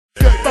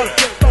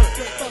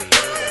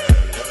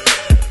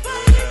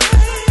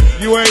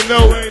You ain't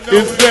know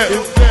it's that.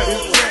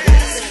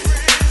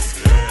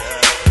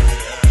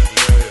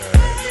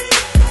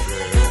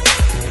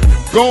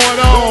 Going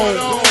on.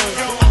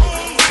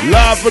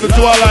 Live for the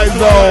Twilight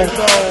Zone.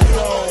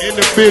 In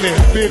the fitting.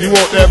 You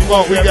want that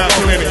funk? We got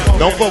plenty.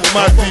 Don't fuck with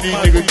my CD,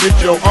 nigga.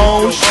 Get your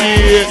own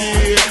shit.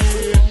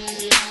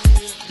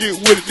 Get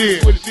with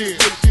it then.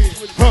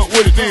 Hunt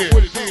with it then.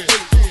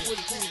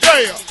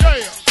 Yeah.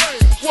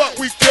 What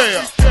we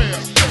care.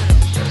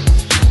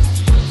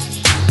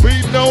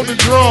 Beating on the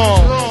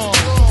drum.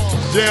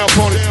 Jam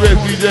on the stress,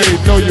 DJ.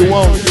 Know you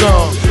want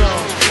some.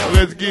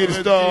 Let's get it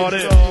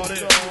started.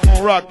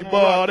 Gonna rock your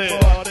body.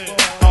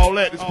 All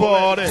at this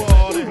party.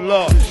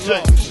 Lord,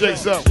 shake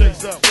some.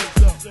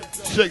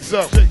 Shake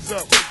some.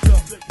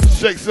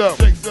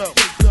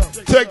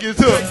 Take it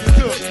up.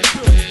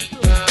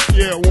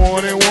 Yeah,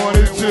 1 and 1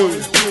 is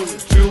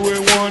 2. 2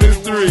 and 1 is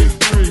 3.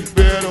 You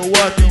better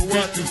watch these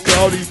bitches,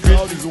 call these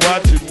bitches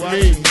watching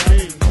me.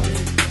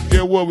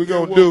 Yeah, what we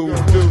gonna do?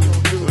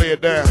 Lay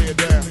it down.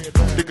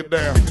 Dick it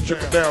down.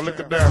 Trick it down. Lick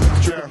it down.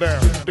 Trick it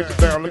down. Dick it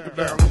down. Lick it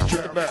down.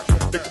 Trick it down.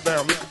 Dick it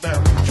down. Lick it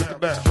down. Trick it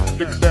down.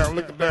 Dick it down.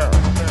 Lick it down.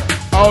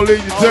 All in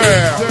your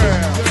town.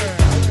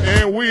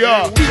 And we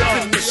are.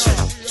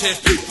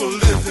 People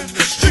live in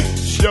the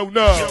streets. Show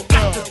up.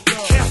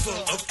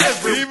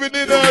 Even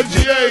in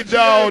RGA,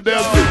 dog,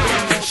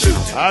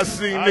 I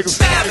seen niggas.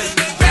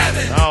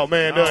 Oh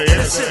man, hey,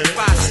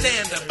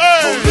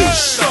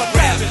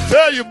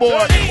 tell you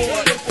boy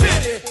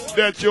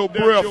that your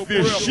breath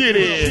is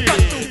shitty.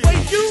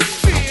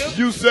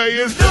 You say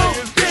it's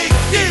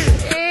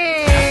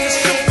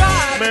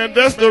man,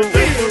 that's the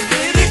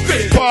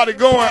party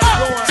going.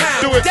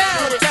 Do it.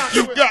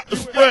 You got to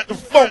spread the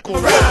funk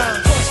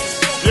around.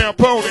 Jam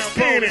Pony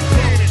in it.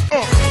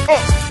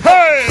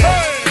 Hey,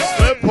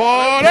 that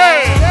party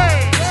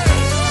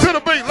to the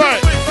beat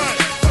like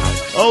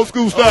old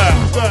school style.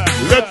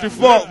 Let your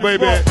funk,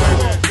 baby.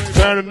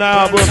 Turn the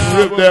knob up and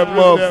rip that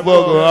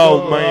motherfucker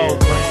off, man.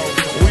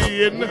 We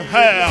in the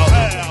house.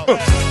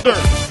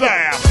 Dirt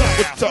South. What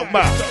you talking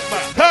about?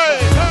 Hey,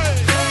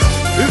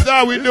 this is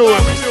how we do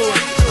it.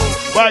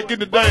 Back in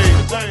the day.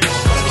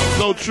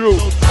 So true,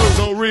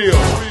 so real.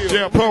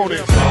 Jam Pony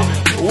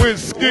with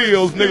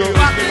skills, nigga.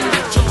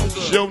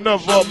 Show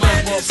enough up.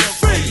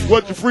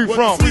 What you free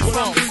from?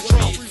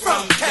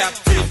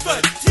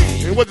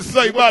 And what to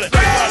say about it?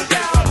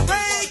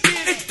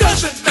 It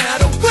doesn't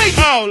matter.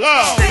 Oh,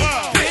 Lord.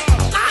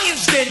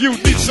 You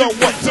need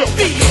someone to.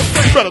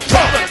 You better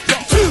talk.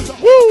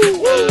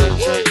 Woo!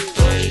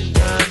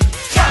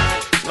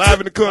 Live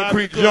in the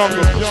concrete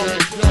jungle.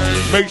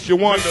 Makes you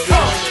wonder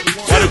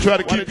why they try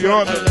to keep you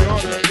under.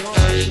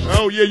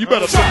 Oh, yeah, you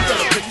better talk.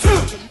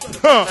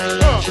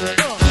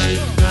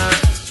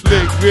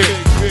 Slick Rick,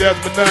 that's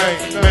my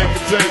name. Man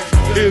can take,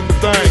 here's my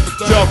thing.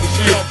 Talking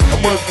shit,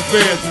 amongst the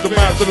fans. The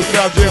minds of the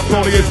South Jam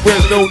Pony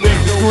Express. No need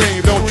to scream,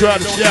 don't try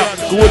to shout.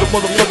 Go with a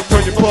motherfucker,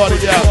 turn your party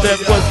out.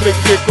 That's what Slick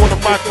Rick on the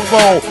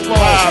microphone.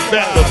 Live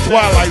at the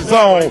Twilight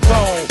Zone.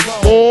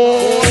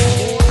 Oh,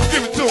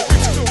 give it to him,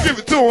 give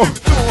it to him,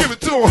 give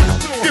it to him,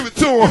 give it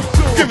to him,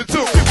 give it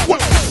to him.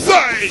 What you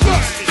say?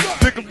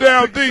 Pick him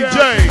down, DJ.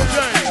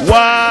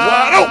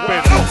 Wide open.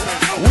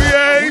 We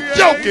ain't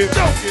joking.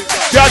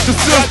 Got the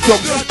system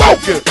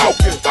spoken.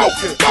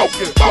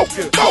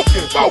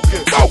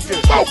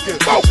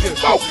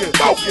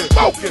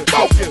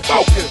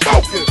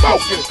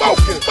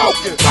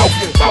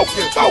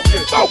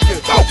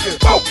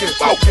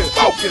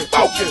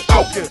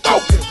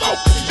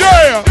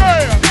 Yeah.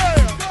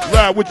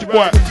 Ride with your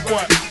boy.